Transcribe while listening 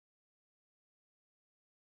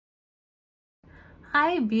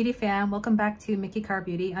Hi beauty fam, welcome back to Mickey Car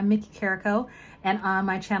Beauty. I'm Mickey Carico, and on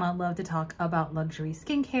my channel I love to talk about luxury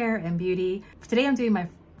skincare and beauty. Today I'm doing my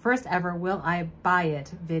first ever Will I Buy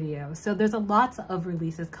It video. So there's a lot of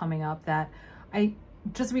releases coming up that I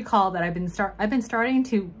just recall that I've been starting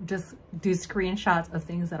to just do screenshots of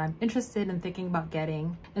things that I'm interested in thinking about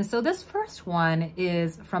getting. And so this first one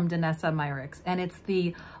is from Danessa Myricks, and it's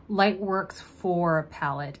the Lightworks 4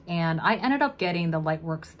 palette. And I ended up getting the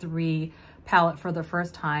Lightworks 3 palette for the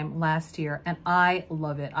first time last year, and I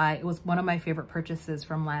love it. It was one of my favorite purchases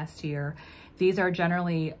from last year. These are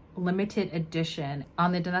generally limited edition.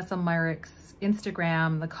 On the Danessa Myricks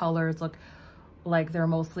Instagram, the colors look like they're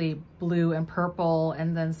mostly blue and purple,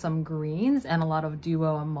 and then some greens and a lot of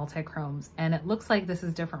duo and multi-chromes. And it looks like this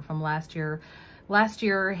is different from last year. Last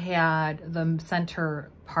year had the center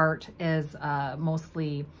part is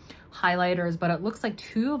mostly highlighters, but it looks like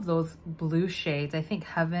two of those blue shades, I think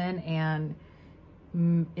Heaven and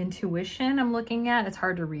Intuition I'm looking at, it's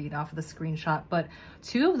hard to read off of the screenshot, but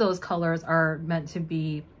two of those colors are meant to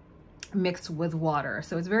be mixed with water.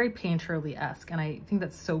 So it's very painterly-esque, and I think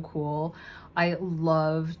that's so cool. I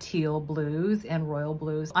love teal blues and royal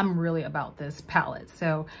blues. I'm really about this palette.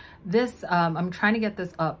 So this, I'm trying to get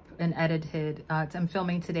this up and edited. I'm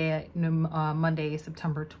filming today at Monday,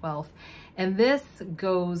 September 12th. And this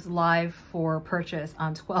goes live for purchase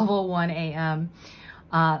on 12:01 a.m.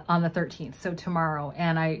 On the 13th, so tomorrow.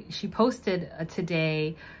 And she posted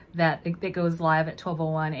today that it goes live at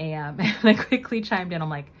 12:01 a.m. And I quickly chimed in. I'm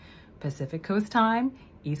like, Pacific Coast time,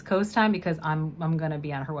 East Coast time, because I'm gonna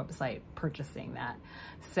be on her website purchasing that.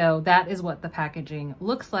 So that is what the packaging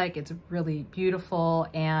looks like. It's really beautiful,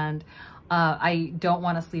 and I don't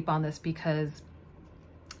want to sleep on this because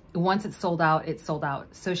once it's sold out, it's sold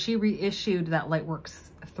out. So she reissued that Lightworks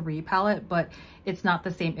 3 palette, but it's not the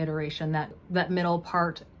same iteration. That middle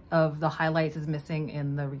part of the highlights is missing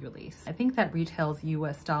in the re-release. I think that retails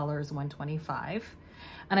US dollars $125.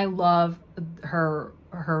 And I love her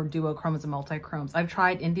duochromes and multi-chromes. I've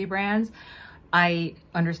tried indie brands. I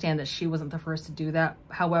understand that she wasn't the first to do that.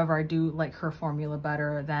 However, I do like her formula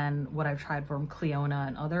better than what I've tried from Cleona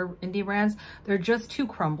and other indie brands. They're just too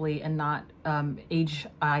crumbly and not age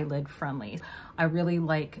eyelid friendly. I really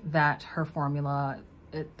like that her formula,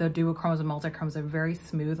 the duochromes and multi-chromes are very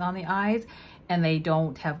smooth on the eyes, and they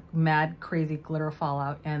don't have mad crazy glitter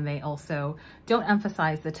fallout, and they also don't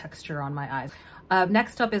emphasize the texture on my eyes.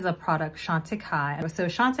 Next up is a product, Chantecaille. So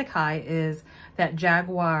Chantecaille is that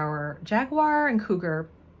Jaguar and Cougar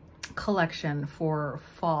collection for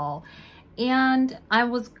fall. And I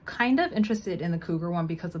was kind of interested in the Cougar one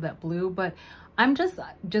because of that blue, but I'm just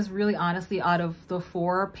really honestly, out of the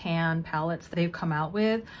 4 pan palettes that they've come out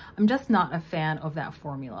with, I'm just not a fan of that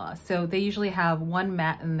formula. So they usually have one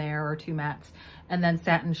matte in there or 2 mattes, and then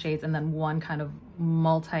satin shades, and then one kind of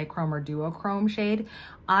multi-chrome or duochrome shade.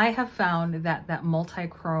 I have found that that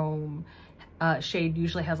multi-chrome shade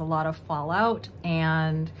usually has a lot of fallout,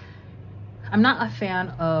 and I'm not a fan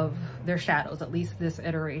of their shadows, at least this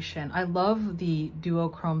iteration. I love the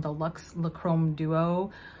duochrome, the Luxe Chrome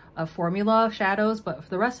Duo formula shadows, but for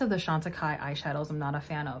the rest of the Chantecaille eyeshadows, I'm not a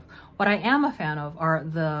fan of. What I am a fan of are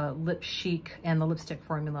the Lip Chic and the lipstick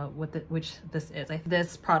formula, which this is.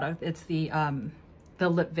 This product, it's the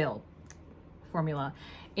Lip Veil formula.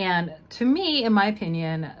 And to me, in my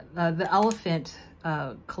opinion, the Elephant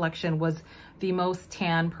collection was the most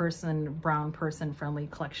tan person, brown person friendly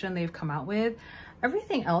collection they've come out with.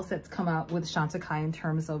 Everything else that's come out with Chantecaille in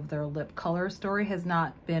terms of their lip color story has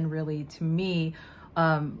not been really, to me,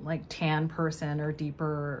 like tan person or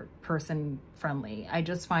deeper person friendly. I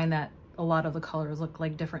just find that a lot of the colors look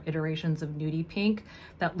like different iterations of nudie pink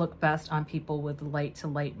that look best on people with light to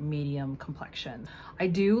light medium complexion. I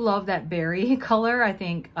do love that berry color. I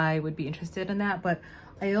think I would be interested in that, but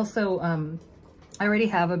I also I already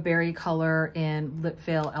have a berry color in Lip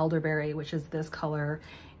Veil Elderberry, which is this color,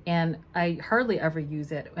 and I hardly ever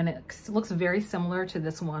use it, and it looks very similar to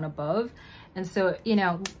this one above. And so, you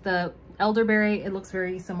know, the Elderberry, it looks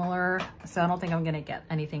very similar, so I don't think I'm gonna get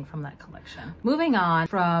anything from that collection. Moving on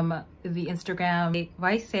from the Instagram,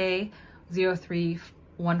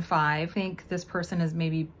 Vice0315, I think this person is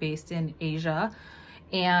maybe based in Asia,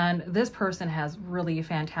 and this person has really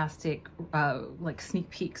fantastic like sneak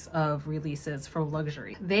peeks of releases for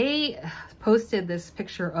luxury. They posted this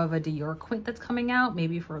picture of a Dior quint that's coming out,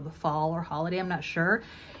 maybe for the fall or holiday, I'm not sure.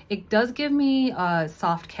 It does give me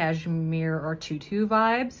soft cashmere or tutu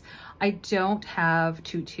vibes. I don't have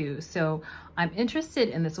tutu, so I'm interested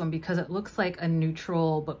in this one because it looks like a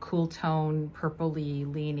neutral but cool tone,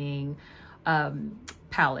 purpley leaning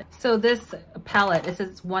palette. So this palette, it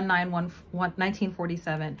says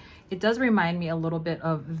 1947. It does remind me a little bit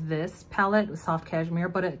of this palette, Soft Cashmere,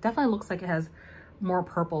 but it definitely looks like it has more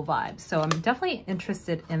purple vibes. So I'm definitely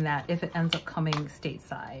interested in that if it ends up coming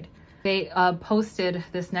stateside. They posted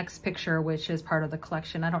this next picture, which is part of the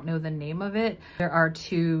collection. I don't know the name of it. There are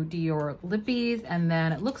 2 Dior lippies, and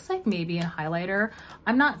then it looks like maybe a highlighter.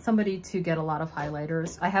 I'm not somebody to get a lot of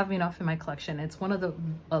highlighters. I have enough in my collection. It's one of the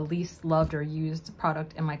least loved or used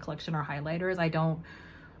product in my collection are highlighters. I don't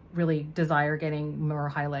really desire getting more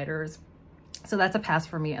highlighters. So that's a pass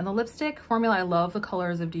for me. And the lipstick formula, I love the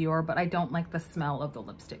colors of Dior, but I don't like the smell of the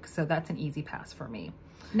lipstick. So that's an easy pass for me.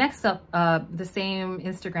 Next up, the same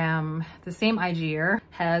Instagram, the same IGer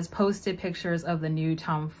has posted pictures of the new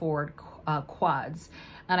Tom Ford quads.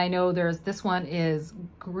 And I know this one is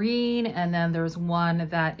green, and then there's one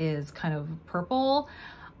that is kind of purple.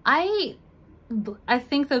 I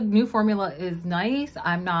think the new formula is nice.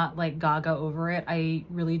 I'm not like gaga over it. I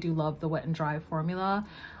really do love the wet and dry formula.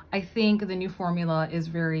 I think the new formula is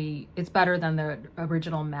it's better than the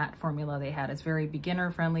original matte formula they had. It's very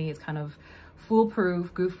beginner friendly. It's kind of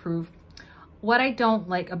foolproof, goof-proof. What I don't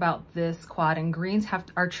like about this quad, and greens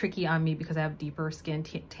are tricky on me because I have deeper skin,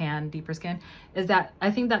 deeper skin, is that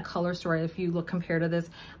I think that color story, if you look compared to this,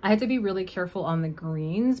 I had to be really careful on the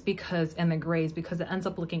greens and the grays because it ends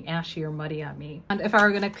up looking ashy or muddy on me. And if I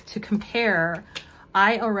were to compare,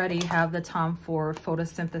 I already have the Tom Ford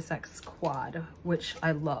Photosynthesis quad, which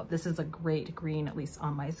I love. This is a great green, at least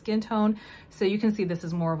on my skin tone. So you can see this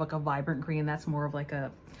is more of like a vibrant green. That's more of like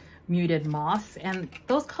a muted moss, and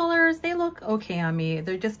those colors, they look okay on me.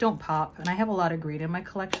 They just don't pop, and I have a lot of green in my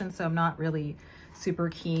collection, so I'm not really super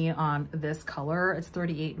keen on this color. It's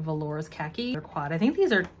 38 Velours Khaki quad. I think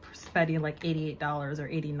these are spending like $88 or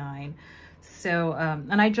 $89. So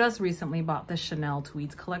and I just recently bought the Chanel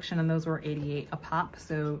Tweeds collection, and those were $88 a pop,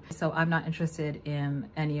 so I'm not interested in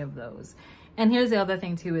any of those. And here's the other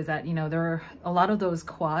thing too, is that, you know, there are a lot of those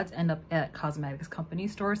quads end up at cosmetics company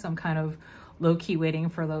stores, so I'm kind of low-key waiting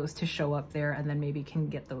for those to show up there, and then maybe can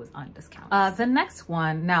get those on discount. The next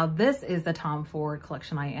one, now this is the Tom Ford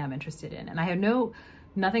collection I am interested in, and I have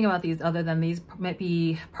nothing about these other than these might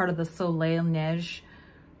be part of the Soleil Neige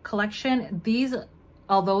collection. These,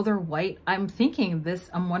 although they're white, I'm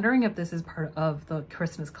wondering if this is part of the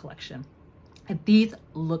Christmas collection. These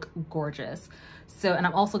look gorgeous. So, and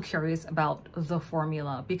I'm also curious about the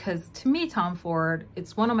formula, because to me, Tom Ford,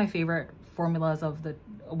 it's one of my favorite formulas of the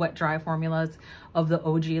wet dry formulas of the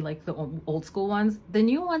OG, like the old school ones. The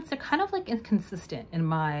new ones, they're kind of like inconsistent in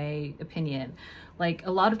my opinion. Like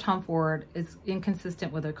a lot of Tom Ford is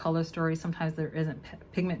inconsistent with their color story. Sometimes there isn't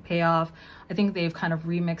pigment payoff. I think they've kind of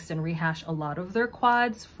remixed and rehashed a lot of their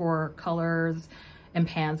quads for colors and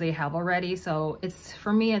pans they have already. So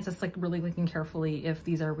for me, it's just like really looking carefully if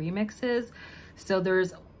these are remixes. So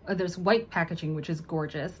there's white packaging, which is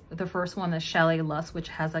gorgeous. The first one is Chalet Lust, which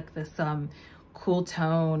has like this cool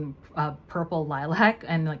tone purple lilac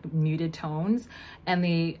and like muted tones, and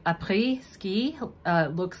the Après Ski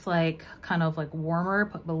looks like kind of like warmer,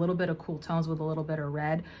 but a little bit of cool tones with a little bit of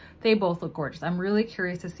red. They both look gorgeous. I'm really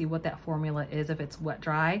curious to see what that formula is, if it's wet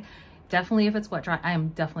dry. Definitely if it's wet dry, I am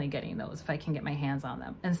definitely getting those if I can get my hands on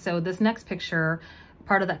them. And so this next picture,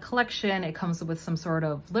 part of that collection, it comes with some sort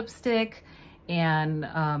of lipstick, and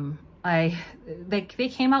they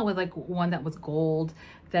came out with like one that was gold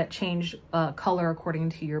that changed color according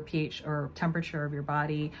to your pH or temperature of your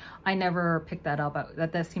body. I never picked that up.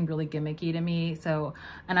 That seemed really gimmicky to me. So,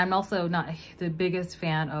 and I'm also not the biggest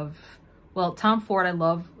fan of, well, Tom Ford, I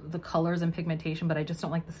love the colors and pigmentation, but I just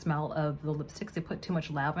don't like the smell of the lipsticks. They put too much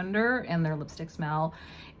lavender in their lipstick smell,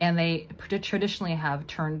 and they traditionally have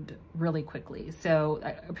turned really quickly. So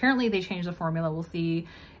apparently they changed the formula. We'll see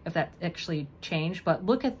if that actually changed, but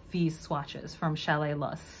look at these swatches from Chalet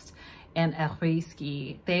Lust and Après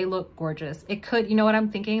Ski. They look gorgeous. It could, you know what I'm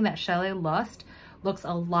thinking? That Chalet Lust looks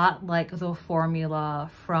a lot like the formula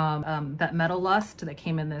from that Metal Lust that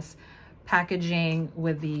came in this packaging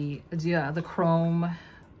with the chrome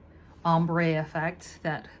ombre effect.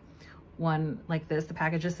 That one like this, the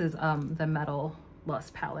package, this is the Metal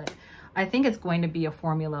Lust palette. I think it's going to be a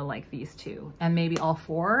formula like these two, and maybe all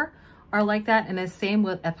four are like that. And the same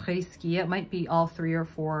with Après Ski, it might be all 3 or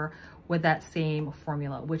 4 with that same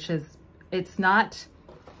formula, which is, it's not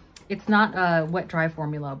a wet dry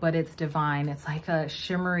formula, but it's divine. It's like a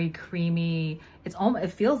shimmery, creamy,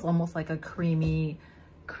 it feels almost like a creamy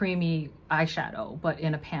eyeshadow, but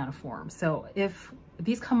in a pan form. So if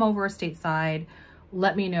these come over stateside,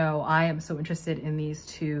 let me know. I am so interested in these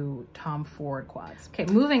 2 Tom Ford quads. Okay,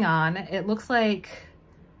 moving on. It looks like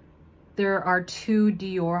There are 2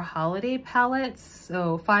 Dior holiday palettes.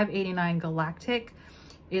 So $5.89 Galactic.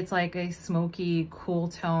 It's like a smoky, cool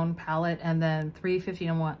tone palette. And then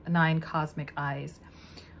 $3.59 Cosmic Eyes.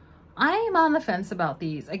 I am on the fence about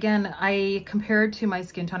these. Again, compared to my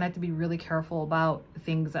skin tone, I have to be really careful about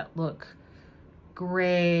things that look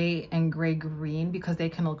gray and gray-green because they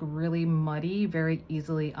can look really muddy very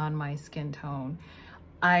easily on my skin tone.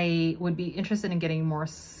 I would be interested in getting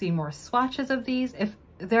see more swatches of these.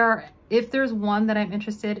 If there's one that I'm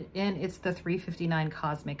interested in, it's the $3.59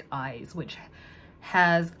 Cosmic Eyes, which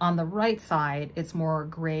has on the right side, it's more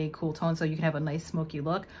gray, cool tone, so you can have a nice smoky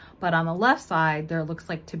look. But on the left side, there looks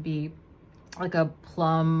like to be like a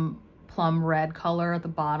plum red color at the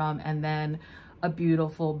bottom, and then a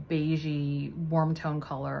beautiful beigey warm tone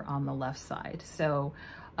color on the left side. So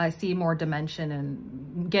I see more dimension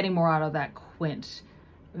and getting more out of that quint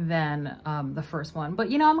than the first one. But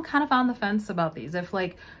you know, I'm kind of on the fence about these. If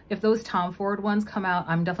those Tom Ford ones come out,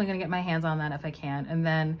 I'm definitely gonna get my hands on that if I can. And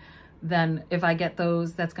then if I get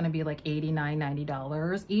those, that's gonna be like $89,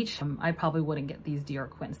 $90 each. I probably wouldn't get these Dior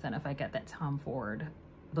quints then if I get that Tom Ford,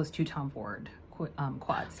 those 2 Tom Ford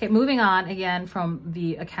quads. Okay, moving on again from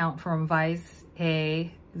the account from Vice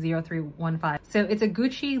A0315. So it's a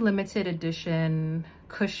Gucci limited edition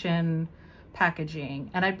cushion packaging.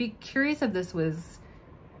 And I'd be curious if this was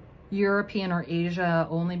European or Asia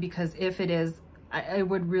only, because if it is, I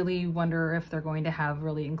would really wonder if they're going to have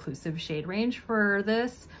really inclusive shade range for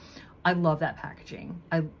this. I love that packaging.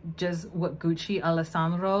 What Gucci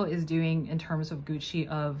Alessandro is doing in terms of Gucci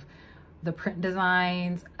of the print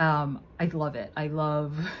designs. I love it. I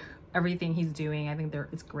love everything he's doing. I think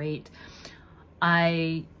it's great.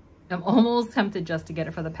 I am almost tempted just to get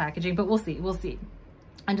it for the packaging, but we'll see. We'll see.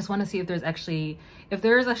 I just want to see if there's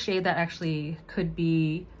a shade that actually could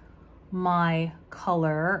be my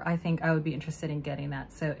color. I think I would be interested in getting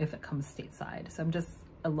that. So if it comes stateside. So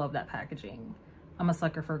I love that packaging. I'm a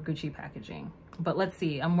sucker for Gucci packaging, but let's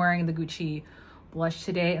see. I'm wearing the Gucci blush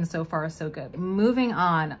today and so far so good. Moving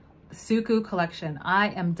on, Suqqu collection. I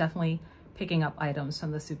am definitely picking up items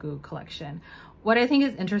from the Suqqu collection. What I think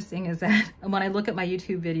is interesting is that when I look at my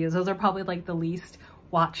YouTube videos, those are probably like the least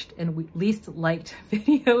watched and least liked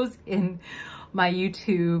videos in my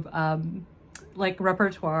YouTube like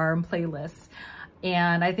repertoire and playlists.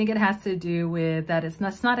 And I think it has to do with that it's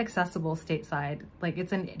not accessible stateside. Like,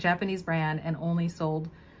 it's a Japanese brand and only sold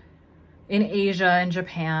in Asia and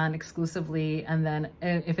Japan exclusively. And then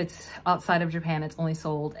if it's outside of Japan, it's only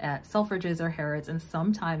sold at Selfridges or Harrods and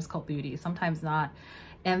sometimes Cult Beauty, sometimes not.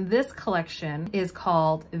 And this collection is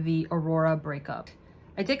called the Aurora Breakup.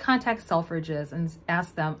 I did contact Selfridges and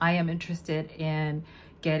asked them, I am interested in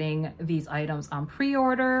getting these items on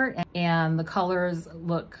pre-order, and the colors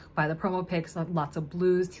look, by the promo pics, lots of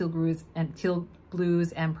blues, teal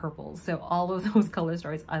blues and purples. So all of those color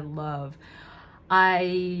stories I love.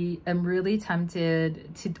 I am really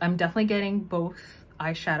tempted to, I'm definitely getting both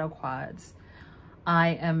eyeshadow quads. I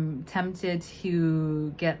am tempted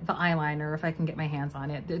to get the eyeliner if I can get my hands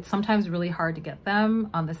on it. It's sometimes really hard to get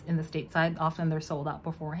them in the stateside. Often they're sold out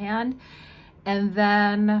beforehand. And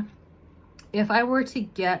then if I were to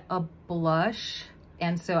get a blush,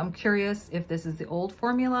 and so I'm curious if this is the old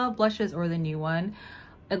formula blushes or the new one.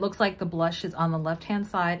 It looks like the blush is on the left-hand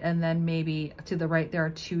side, and then maybe to the right, there are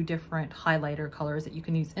 2 different highlighter colors that you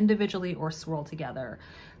can use individually or swirl together.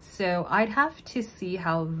 So I'd have to see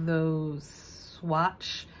how those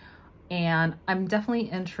swatch, and I'm definitely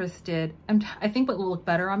interested. I think what will look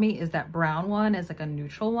better on me is that brown one, is like a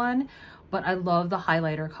neutral one. But I love the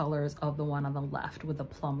highlighter colors of the one on the left with the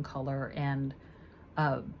plum color and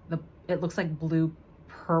it looks like blue,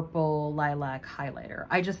 purple, lilac highlighter.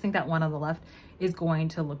 I just think that one on the left is going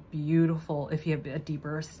to look beautiful. If you have a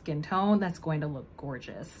deeper skin tone, that's going to look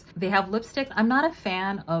gorgeous. They have lipsticks. I'm not a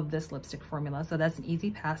fan of this lipstick formula, so that's an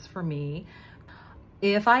easy pass for me.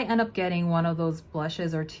 If I end up getting one of those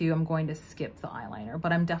blushes or 2, I'm going to skip the eyeliner,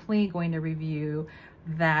 but I'm definitely going to review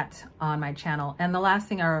that on my channel. And the last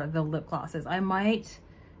thing are the lip glosses. I might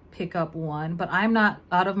pick up one, but I'm not,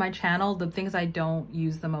 out of my channel, the things I don't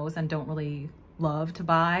use the most and don't really love to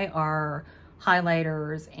buy are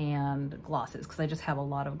highlighters and glosses, because I just have a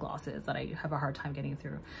lot of glosses that I have a hard time getting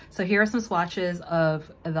through. So here are some swatches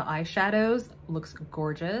of the eyeshadows. Looks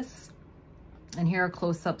gorgeous. And here are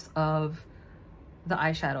close-ups of the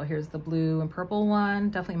eyeshadow. Here's the blue and purple one,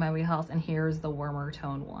 definitely my wheelhouse, and here's the warmer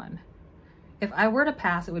tone one. If I were to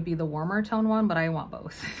pass, it would be the warmer tone one, but I want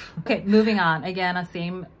both. Okay, moving on. Again,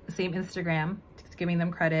 same Instagram, just giving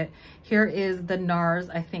them credit. Here is the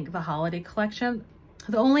NARS, I think the holiday collection.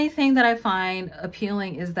 The only thing that I find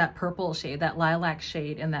appealing is that purple shade, that lilac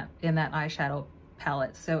shade in that eyeshadow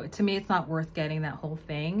palette. So to me, it's not worth getting that whole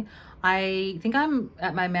thing. I think I'm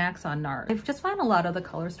at my max on NARS. I've just found a lot of the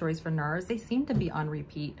color stories for NARS. They seem to be on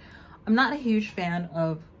repeat. I'm not a huge fan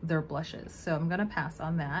of their blushes, so I'm gonna pass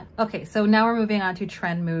on that. Okay, so now we're moving on to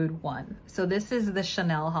Trend Mood 1. So this is the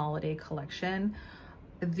Chanel holiday collection.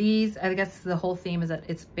 These, I guess the whole theme is that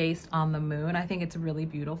it's based on the moon. I think it's really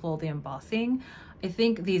beautiful, the embossing. I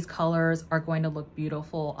think these colors are going to look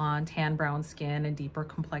beautiful on tan brown skin and deeper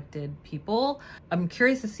complected people. I'm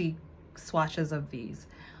curious to see swatches of these.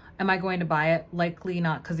 Am I going to buy it? Likely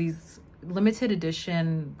not, because these limited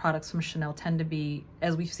edition products from Chanel tend to be,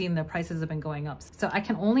 as we've seen, the prices have been going up. So I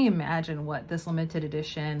can only imagine what this limited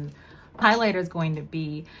edition highlighter is going to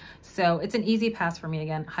be. So it's an easy pass for me.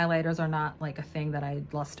 Again, highlighters are not like a thing that I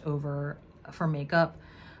lust over for makeup.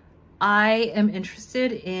 I am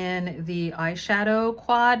interested in the eyeshadow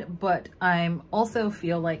quad, but I'm also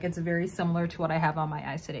feel like it's very similar to what I have on my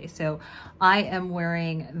eyes today. So I am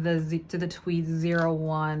wearing the Tweed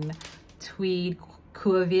 01 Tweed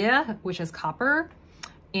Cuivre, which is copper.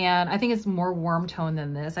 And I think it's more warm tone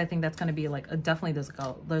than this. I think that's going to be like definitely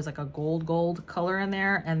there's like a gold color in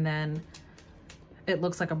there, and then it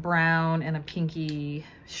looks like a brown and a pinky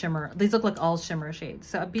shimmer. These look like all shimmer shades.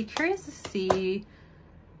 So I'd be curious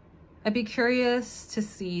to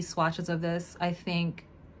see swatches of this. I think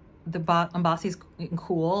the embossing is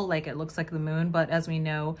cool, like it looks like the moon, but as we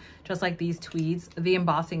know, just like these tweeds, the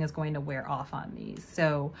embossing is going to wear off on these.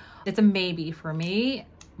 So it's a maybe for me,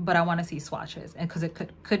 but I want to see swatches, and because it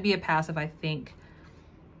could be a pass if I think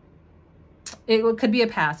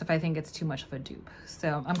it's too much of a dupe.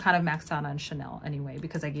 So I'm kind of maxed out on Chanel anyway,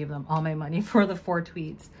 because I gave them all my money for the 4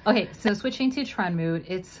 tweeds. Okay, so switching to Trend Mood,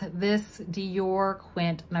 it's this Dior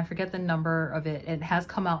Quint, and I forget the number of it. It has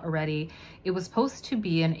come out already. It was supposed to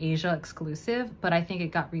be an Asia exclusive, but I think it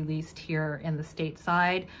got released here in the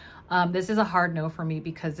stateside. This is a hard no for me,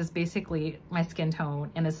 because it's basically my skin tone,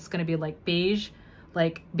 and this is going to be like beige.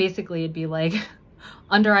 Like basically it'd be like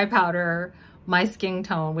under eye powder, my skin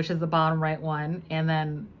tone, which is the bottom right one, and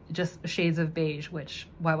then just shades of beige, which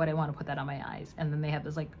why would I want to put that on my eyes? And then they have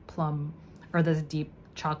this like plum or this deep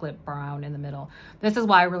chocolate brown in the middle. This is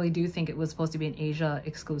why I really do think it was supposed to be an Asia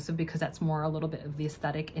exclusive, because that's more a little bit of the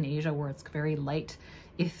aesthetic in Asia, where it's very light,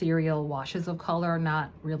 ethereal washes of color,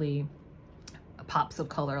 not really pops of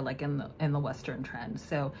color like in the Western trend.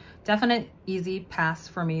 So definite easy pass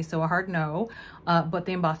for me, so a hard no, but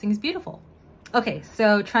the embossing is beautiful. Okay,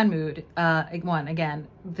 so Trend Mood 1, again,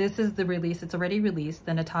 this is the release, it's already released,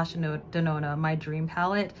 the Natasha Denona My Dream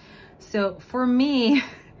palette. So for me,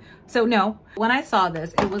 so no, when I saw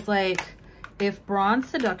this, it was like if Bronze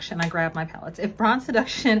Seduction, I grabbed my palettes, if Bronze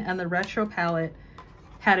Seduction and the Retro palette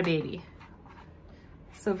had a baby.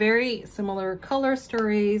 So very similar color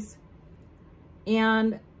stories.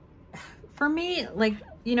 And for me, like,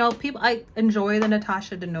 you know, I enjoy the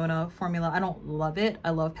Natasha Denona formula. I don't love it. I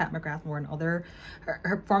love Pat McGrath more than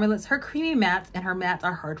her formulas. Her creamy mattes and her mattes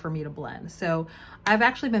are hard for me to blend. So I've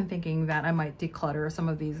actually been thinking that I might declutter some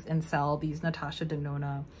of these and sell these Natasha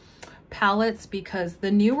Denona palettes, because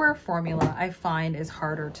the newer formula I find is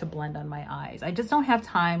harder to blend on my eyes. I just don't have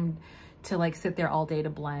time to like sit there all day to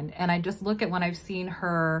blend. And I just look at when I've seen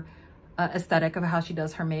her aesthetic of how she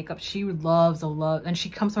does her makeup. She loves and she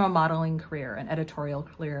comes from a modeling career, an editorial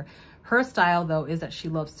career. Her style though is that she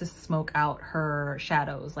loves to smoke out her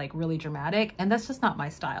shadows, like really dramatic, and that's just not my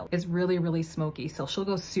style. It's really smoky, so she'll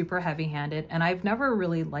go super heavy-handed, and I've never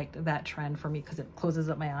really liked that trend for me because it closes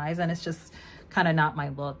up my eyes and it's just kind of not my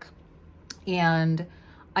look. And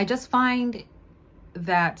I just find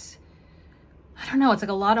that, I don't know, it's like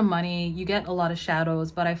a lot of money. You get a lot of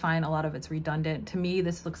shadows, but I find a lot of it's redundant. To me,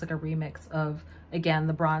 this looks like a remix of, again,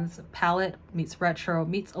 the Bronze palette meets Retro,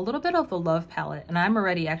 meets a little bit of the Love palette. And I'm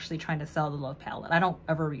already actually trying to sell the Love palette. I don't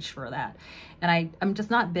ever reach for that. And I'm just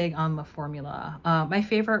not big on the formula. My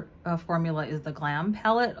favorite formula is the Glam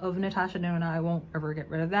palette of Natasha Denona. I won't ever get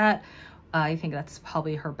rid of that. I think that's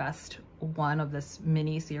probably her best one of this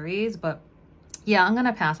mini series, but yeah, I'm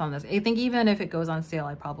gonna pass on this. I think even if it goes on sale,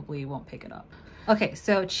 I probably won't pick it up. Okay,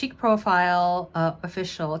 so Cheek Profile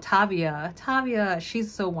Official, Tavia,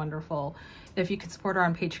 she's so wonderful. If you could support her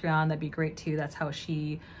on Patreon, that'd be great too. That's how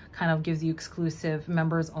she kind of gives you exclusive,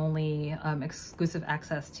 members only, exclusive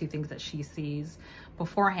access to things that she sees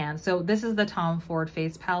beforehand. So this is the Tom Ford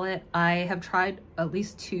face palette. I have tried at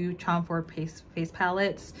least 2 Tom Ford face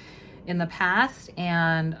palettes in the past,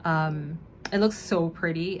 and it looks so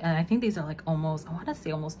pretty. And I think these are like almost, I want to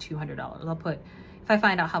say almost $200. I'll put if I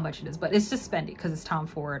find out how much it is, but it's just spendy because it's Tom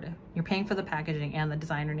Ford. You're paying for the packaging and the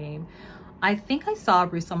designer name. I think I saw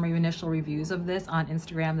some initial reviews of this on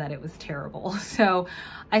Instagram that it was terrible. So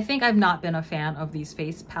I think I've not been a fan of these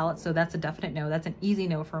face palettes. So that's a definite no. That's an easy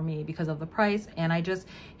no for me because of the price. And here's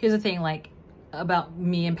the thing, like about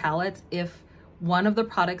me and palettes, if one of the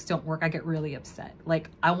products don't work, I get really upset. Like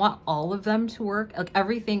I want all of them to work. Like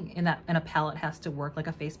everything in a palette has to work. Like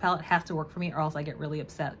a face palette has to work for me, or else I get really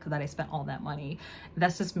upset because I spent all that money.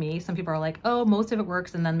 That's just me. Some people are like, oh, most of it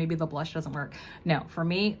works and then maybe the blush doesn't work. No, for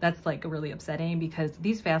me, that's like really upsetting because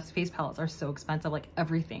these face palettes are so expensive. Like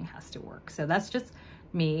everything has to work. So that's just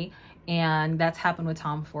me. And that's happened with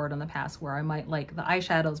Tom Ford in the past where I might like the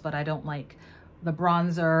eyeshadows, but I don't like the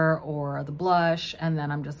bronzer or the blush, and then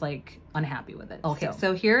I'm just like unhappy with it. Okay,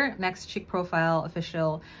 so here next, Cheek Profile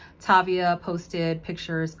Official, Tavia posted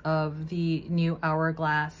pictures of the new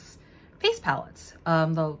Hourglass face palettes,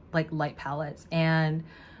 the like light palettes, and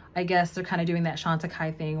I guess they're kind of doing that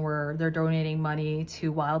Chantecaille thing where they're donating money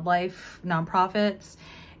to wildlife nonprofits.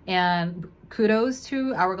 And kudos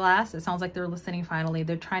to Hourglass. It sounds like they're listening finally.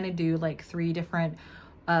 They're trying to do like 3 different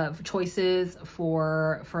choices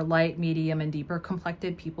for light, medium, and deeper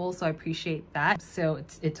complected people, so I appreciate that. So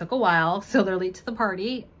it took a while, so they're late to the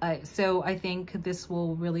party. So I think this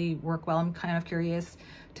will really work well. I'm kind of curious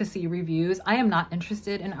to see reviews. I am not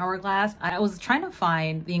interested in Hourglass. I was trying to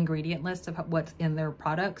find the ingredient list of what's in their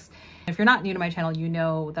products. If you're not new to my channel, you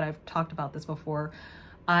know that I've talked about this before.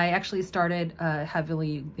 I actually started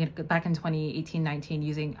heavily back in 2018-19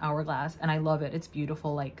 using Hourglass, and I love it. It's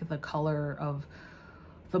beautiful, like the color of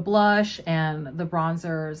the blush and the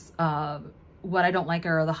bronzers. What I don't like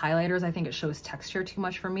are the highlighters. I think it shows texture too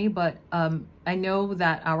much for me, but I know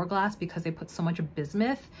that Hourglass, because they put so much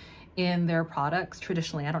bismuth in their products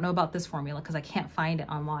traditionally. I don't know about this formula because I can't find it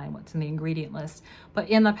online, what's in the ingredient list. But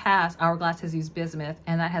in the past, Hourglass has used bismuth,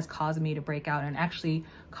 and that has caused me to break out and actually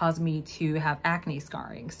caused me to have acne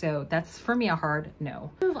scarring. So that's for me a hard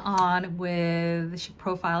no. Move on with Cheek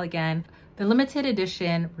Profile again. The limited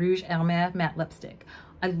edition Rouge Hermès matte lipstick.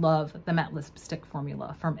 I love the matte lipstick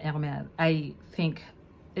formula from Hermès. I think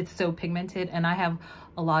it's so pigmented, and I have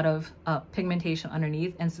a lot of pigmentation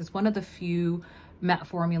underneath, and it's one of the few matte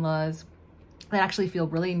formulas that actually feel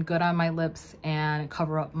really good on my lips and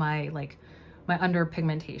cover up my under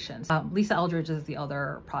pigmentation. Lisa Eldridge is the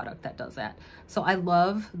other product that does that. So I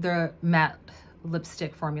love the matte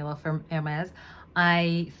lipstick formula from Hermès.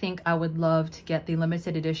 I think I would love to get the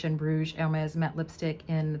limited edition Rouge Hermès matte lipstick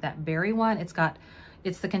in that berry one.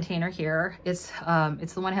 It's the container here. It's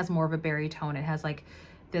the one that has more of a berry tone. It has like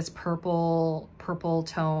this purple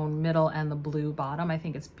tone middle and the blue bottom. I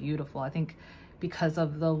think it's beautiful. I think because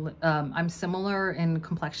of the, I'm similar in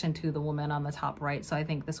complexion to the woman on the top right. So I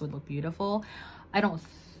think this would look beautiful. I don't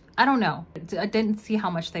know. I didn't see how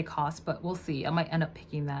much they cost, but we'll see. I might end up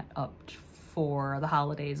picking that up for the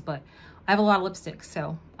holidays, but I have a lot of lipsticks,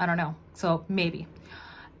 so I don't know. So maybe.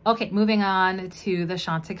 Okay, moving on to the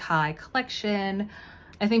Chantecaille collection.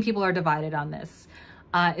 I think people are divided on this.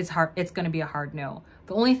 It's hard. It's going to be a hard no.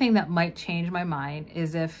 The only thing that might change my mind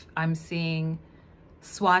is if I'm seeing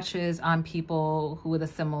swatches on people who with a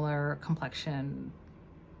similar complexion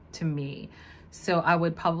to me. So I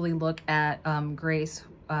would probably look at Grace.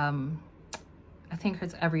 I think her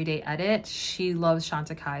Everyday Edit. She loves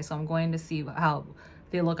Chantecaille, so I'm going to see how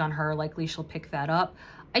they look on her. Likely she'll pick that up.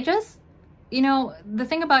 You know, the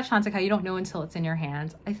thing about Chantecaille, you don't know until it's in your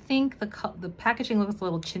hands. I think the packaging looks a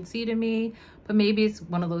little chintzy to me, but maybe it's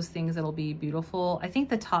one of those things that'll be beautiful. I think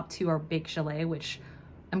the top 2 are Big Chalet, which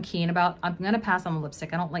I'm keen about. I'm gonna pass on the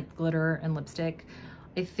lipstick. I don't like glitter and lipstick.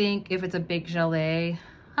 I think if it's a Big Chalet,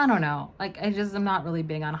 I don't know. Like I'm not really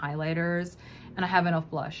big on highlighters, and I have enough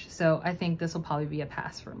blush. So I think this will probably be a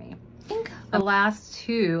pass for me. I think the last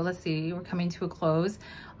 2, let's see, we're coming to a close.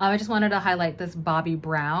 I just wanted to highlight this Bobbi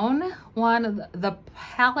Brown one. The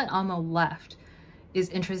palette on the left is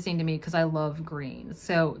interesting to me because I love green.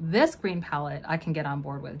 So this green palette I can get on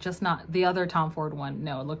board with, just not the other Tom Ford one.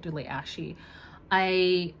 No, it looked really ashy.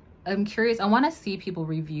 I'm curious. I want to see people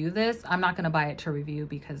review this. I'm not going to buy it to review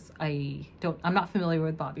because I'm not familiar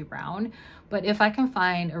with Bobbi Brown, but if I can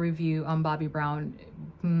find a review on Bobbi Brown,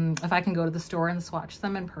 if I can go to the store and swatch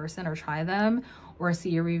them in person or try them or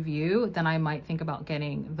see a review, then I might think about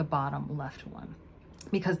getting the bottom left one,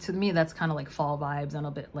 because to me that's kind of like fall vibes and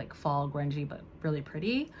a bit like fall grungy, but really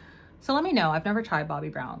pretty. So let me know. I've never tried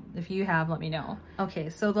Bobbi Brown. If you have, let me know. Okay,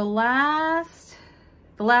 so the last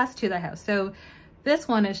 2 that I have. So this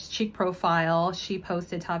one is Cheek Profile.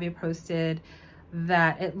 Tavia posted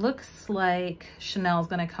that it looks like Chanel's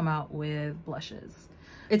gonna come out with blushes.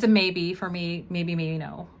 It's a maybe for me, maybe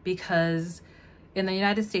no, because in the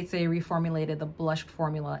United States, they reformulated the blush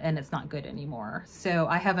formula and it's not good anymore. So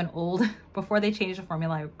I have an old, before they changed the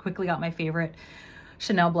formula, I quickly got my favorite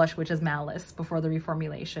Chanel blush, which is Malice, before the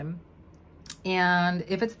reformulation. And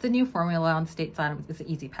if it's the new formula on stateside, it's an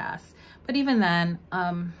easy pass. But even then,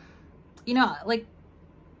 you know, like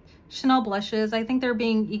Chanel blushes, I think they're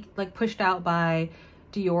being like pushed out by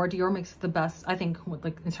Dior. Dior makes the best, I think,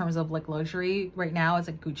 like in terms of like luxury right now. It's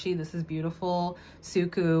like Gucci, This Is Beautiful,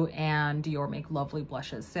 Suqqu, and Dior make lovely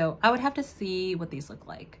blushes. So I would have to see what these look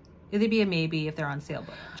like. It'd be a maybe if they're on sale.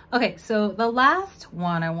 Okay, so the last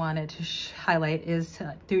one I wanted to highlight is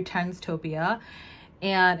through Chantecaille,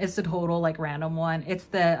 and it's a total like random one. It's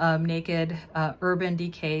the Naked Urban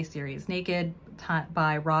Decay series, Naked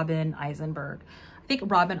by Robin Eisenberg. I think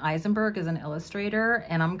Robin Eisenberg is an illustrator,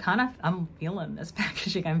 and I'm feeling this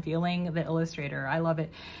packaging. I'm feeling the illustrator. I love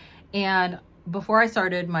it. And before I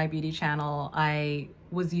started my beauty channel, I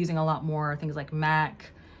was using a lot more things like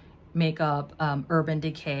MAC makeup, Urban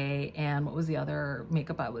Decay, and what was the other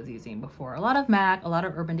makeup I was using before? A lot of MAC, a lot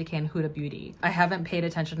of Urban Decay, and Huda Beauty. I haven't paid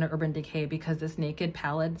attention to Urban Decay because this Naked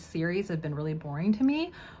palette series has been really boring to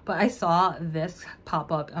me, but I saw this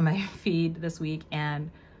pop up on my feed this week, and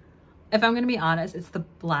if I'm gonna be honest, it's the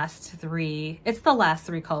last three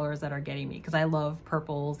colors that are getting me, because I love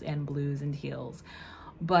purples and blues and teals.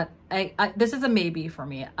 But this is a maybe for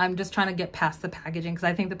me. I'm just trying to get past the packaging, because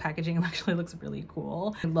I think the packaging actually looks really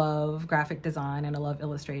cool. I love graphic design, and I love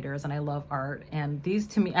illustrators, and I love art. And these,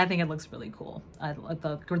 to me, I think it looks really cool.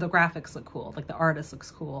 The graphics look cool. Like the artist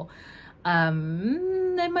looks cool.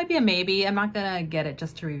 It might be a maybe. I'm not gonna get it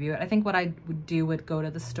just to review it. I think what I would do would go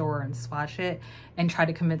to the store and swatch it and try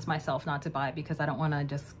to convince myself not to buy it, because I don't want to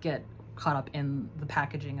just get caught up in the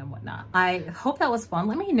packaging and whatnot. I hope that was fun.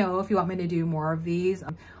 Let me know if you want me to do more of these.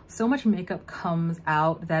 So much makeup comes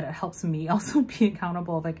out that it helps me also be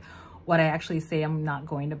accountable of like what I actually say I'm not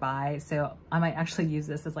going to buy. So I might actually use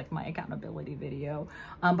this as like my accountability video.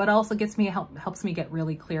 But it also helps me get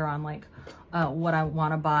really clear on like what I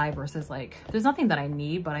want to buy versus like, there's nothing that I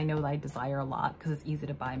need, but I know that I desire a lot because it's easy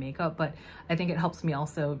to buy makeup. But I think it helps me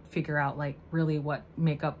also figure out like really what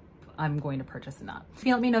makeup I'm going to purchase and not.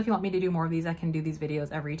 Let me know if you want me to do more of these. I can do these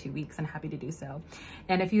videos every 2 weeks and happy to do so.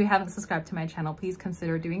 And if you haven't subscribed to my channel, please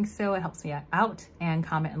consider doing so. It helps me out, and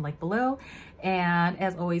comment and like below. And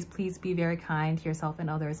as always, please be very kind to yourself and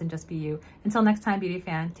others and just be you. Until next time, beauty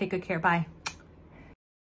fan, take good care. Bye.